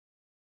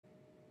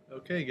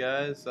Okay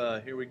guys,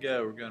 here we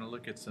go. We're going to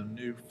look at some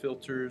new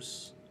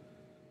filters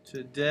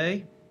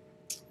today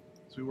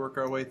as we work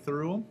our way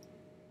through them.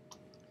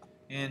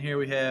 And here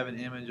we have an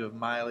image of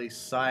Miley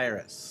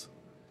Cyrus.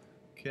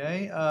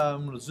 Okay,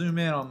 I'm going to zoom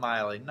in on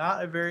Miley.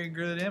 Not a very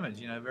good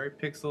image, very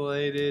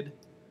pixelated.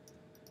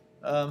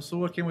 So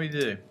what can we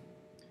do?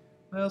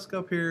 Well, let's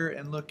go up here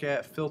and look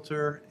at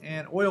filter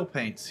and oil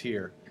paints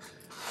here.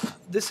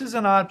 This is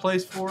an odd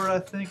place for it, I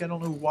think. I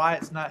don't know why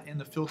it's not in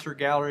the filter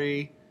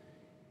gallery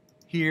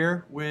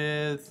here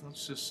with,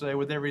 let's just say,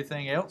 with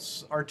everything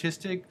else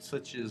artistic,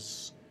 such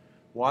as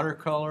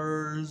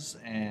watercolors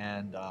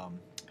and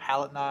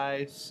palette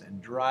knives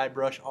and dry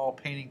brush all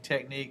painting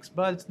techniques,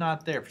 but it's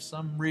not there. For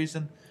some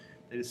reason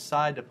they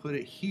decide to put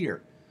it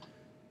here.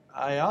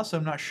 I also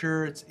am not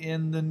sure it's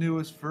in the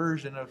newest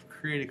version of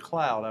Creative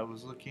Cloud. I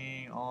was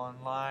looking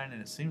online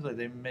and it seems like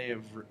they may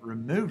have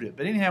removed it,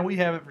 but anyhow, we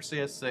have it for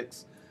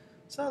CS6,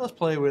 so let's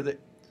play with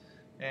it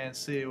and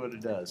see what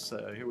it does.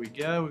 So here we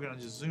go. We're going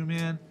to just zoom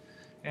in.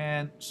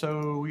 And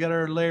so we got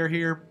our layer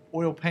here,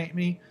 oil paint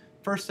me.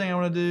 First thing I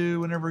want to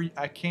do whenever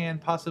I can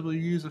possibly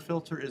use a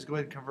filter is go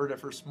ahead and convert it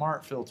for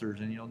smart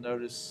filters. And you'll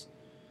notice,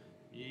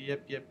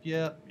 yep,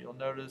 you'll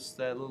notice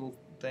that little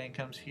thing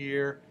comes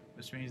here,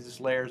 which means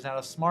this layer is now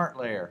a smart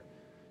layer.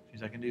 Which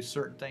means I can do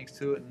certain things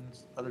to it and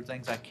other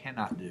things I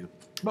cannot do.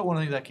 But one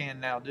of the things I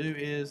can now do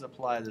is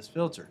apply this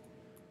filter.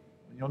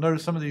 And you'll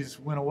notice some of these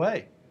went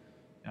away.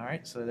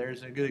 Alright, so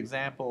there's a good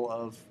example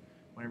of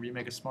whenever you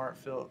make a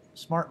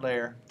smart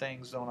layer,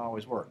 things don't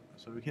always work.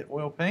 So we hit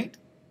oil paint,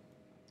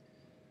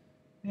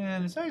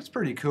 and it's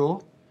pretty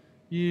cool.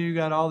 You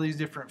got all these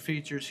different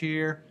features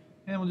here,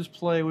 and we'll just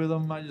play with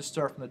them. I just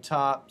start from the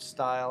top,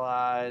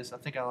 stylize. I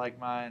think I like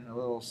mine a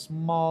little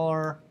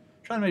smaller.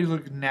 Try to make it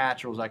look as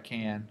natural as I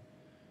can.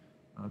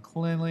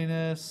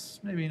 Cleanliness,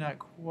 maybe not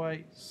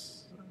quite,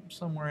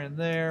 somewhere in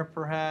there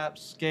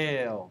perhaps.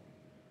 Scale,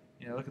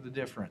 look at the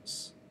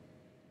difference.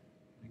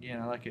 Again,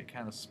 I like it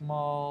kind of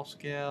small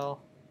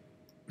scale.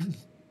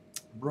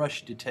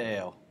 Brush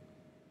detail.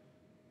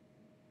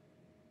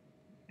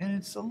 And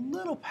it's a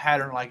little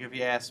pattern-like if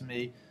you ask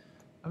me.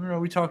 I remember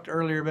we talked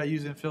earlier about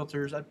using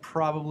filters. I'd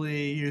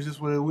probably use this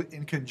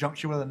in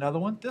conjunction with another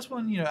one. This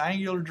one,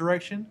 angular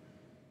direction.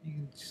 You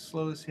can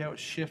slowly see how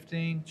it's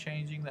shifting,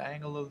 changing the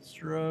angle of the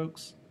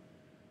strokes.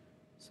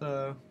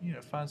 So,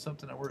 find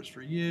something that works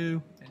for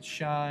you. And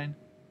shine.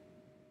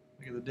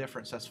 Look at the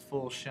difference. That's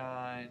full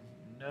shine.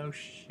 No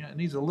shine. It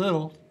needs a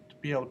little to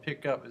be able to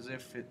pick up as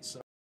if it's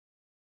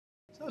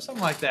so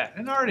something like that.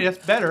 And already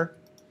that's better.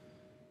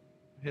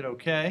 Hit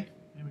OK.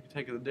 And we can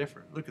take look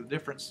at the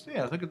difference.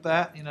 Yeah, look at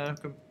that.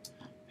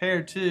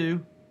 Compared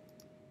to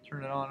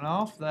turn it on and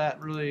off.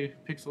 That really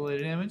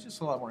pixelated image.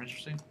 It's a lot more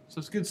interesting. So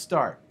it's a good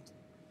start.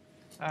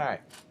 All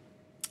right.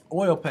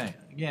 Oil paint.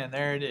 Again,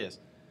 there it is.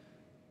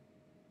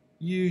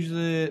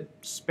 Usually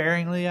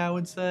sparingly, I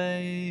would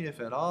say, if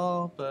at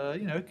all, but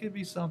it could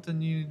be something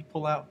you need to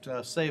pull out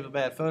to save a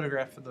bad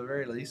photograph at the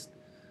very least.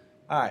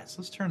 Alright, so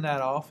let's turn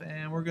that off,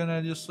 and we're going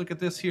to just look at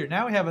this here.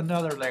 Now we have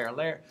another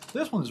layer.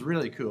 This one's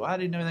really cool. I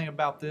didn't know anything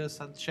about this.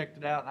 I checked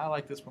it out, and I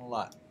like this one a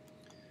lot.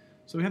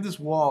 So we have this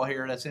wall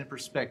here that's in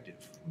perspective.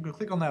 I'm going to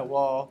click on that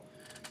wall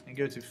and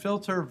go to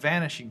Filter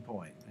Vanishing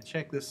Point, and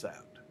check this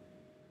out.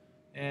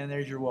 And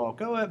there's your wall.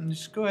 Go ahead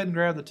and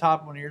grab the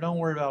top one here. Don't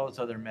worry about all this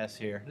other mess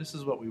here. This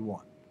is what we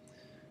want.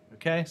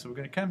 Okay, so we're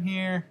going to come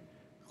here,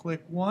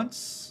 click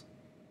once,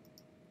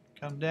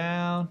 come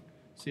down,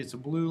 see it's a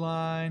blue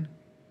line,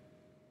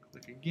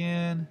 click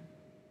again,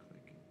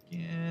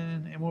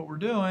 and what we're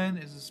doing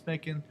is just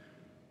making,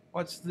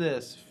 what's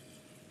this?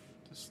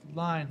 This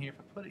line here, if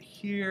I put it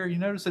here, you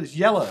notice that it's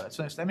yellow.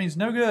 So that means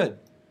no good.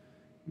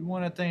 We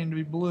want that thing to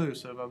be blue.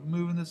 So if I'm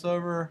moving this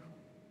over,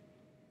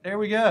 there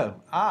we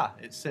go.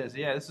 It says,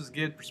 yeah, this is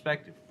good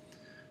perspective.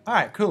 All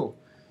right, cool.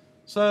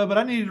 So, but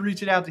I need to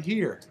reach it out to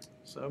here.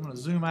 So I'm going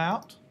to zoom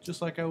out just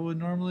like I would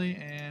normally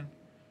and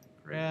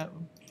grab,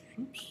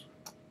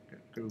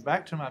 go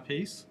back to my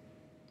piece,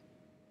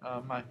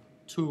 my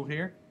tool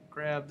here,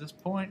 grab this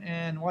point,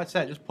 and what's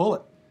that? Just pull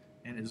it,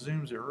 and it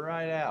zooms it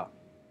right out.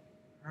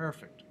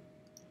 Perfect.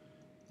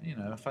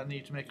 If I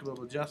need to make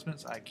little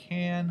adjustments, I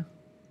can.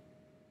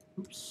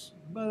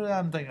 But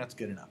I'm thinking that's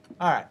good enough.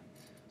 All right.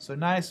 So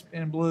nice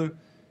and blue,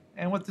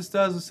 and what this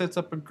does is sets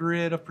up a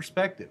grid of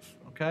perspective.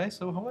 Okay,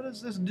 so what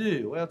does this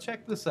do? Well,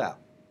 check this out.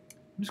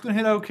 I'm just going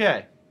to hit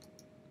OK.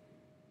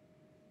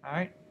 All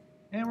right,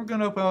 and we're going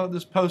to open up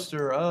this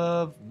poster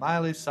of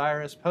Miley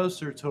Cyrus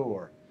poster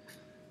tour.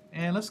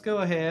 And let's go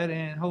ahead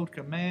and hold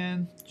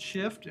Command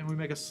Shift, and we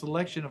make a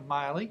selection of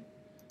Miley.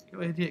 Go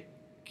ahead and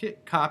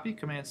hit Copy,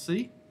 Command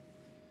C,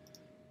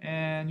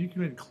 and you can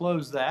go ahead and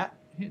close that.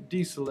 Hit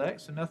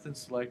Deselect, so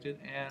nothing's selected,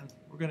 and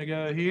we're going to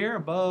go here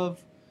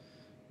above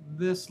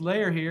this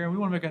layer here, and we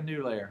want to make a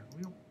new layer.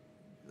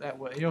 That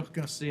way, you're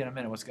going to see in a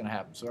minute what's going to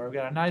happen. So I've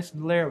got a nice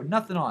layer with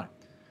nothing on it.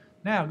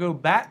 Now go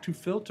back to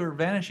Filter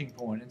Vanishing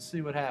Point and see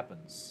what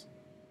happens.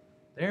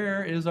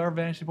 There is our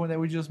vanishing point that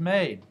we just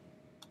made.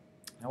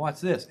 Now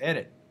watch this.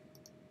 Edit.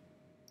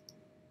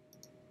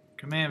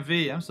 Command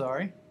V. I'm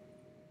sorry.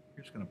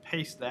 We're just going to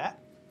paste that.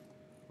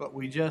 But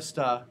we just,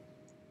 so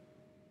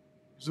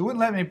it wouldn't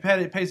let me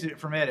paste it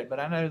from edit, but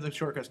I know the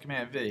shortcut's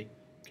Command V.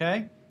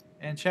 Okay?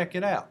 And check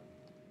it out.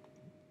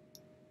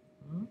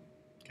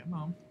 Come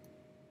on.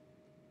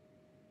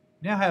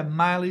 Now I have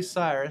Miley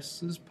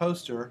Cyrus's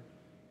poster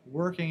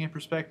working in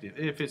perspective.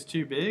 If it's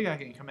too big, I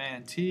can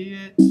Command T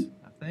it,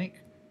 I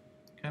think.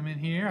 Come in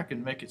here, I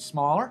can make it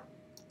smaller.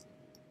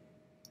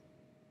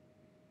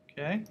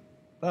 Okay.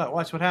 But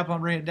watch what happens when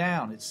I bring it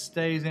down. It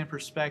stays in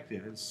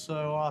perspective. It's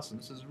so awesome.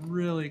 This is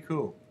really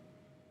cool.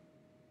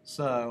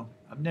 So,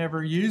 I've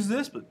never used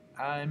this, but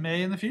I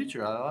may in the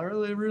future. I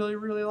really, really,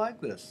 really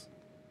like this.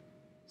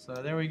 So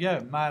there we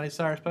go. Miley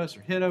Cyrus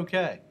poster. Hit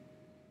OK.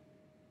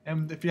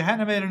 And if you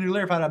hadn't made a new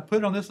layer, if I'd put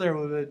it on this layer,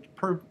 it would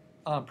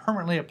have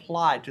permanently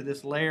applied to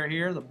this layer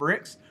here, the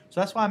bricks. So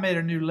that's why I made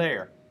a new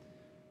layer.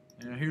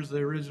 And here's the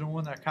original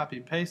one that I copied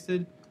and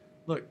pasted.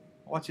 Look,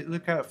 watch it.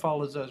 Look how it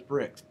follows those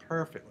bricks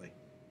perfectly.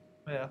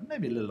 Well,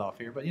 maybe a little off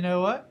here, but you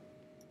know what?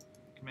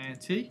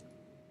 Command T.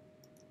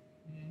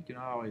 You can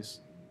always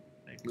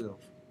make little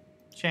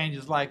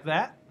changes like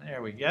that.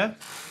 There we go.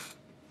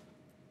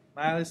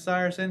 Miley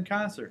Cyrus in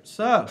concert.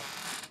 So,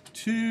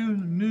 2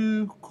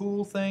 new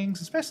cool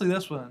things, especially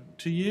this one,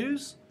 to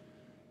use.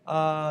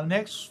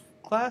 Next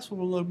class,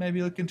 we'll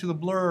maybe look into the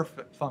blur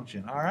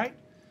function. All right?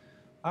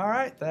 All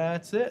right,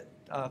 that's it.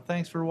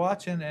 Thanks for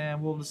watching,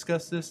 and we'll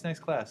discuss this next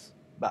class.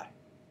 Bye.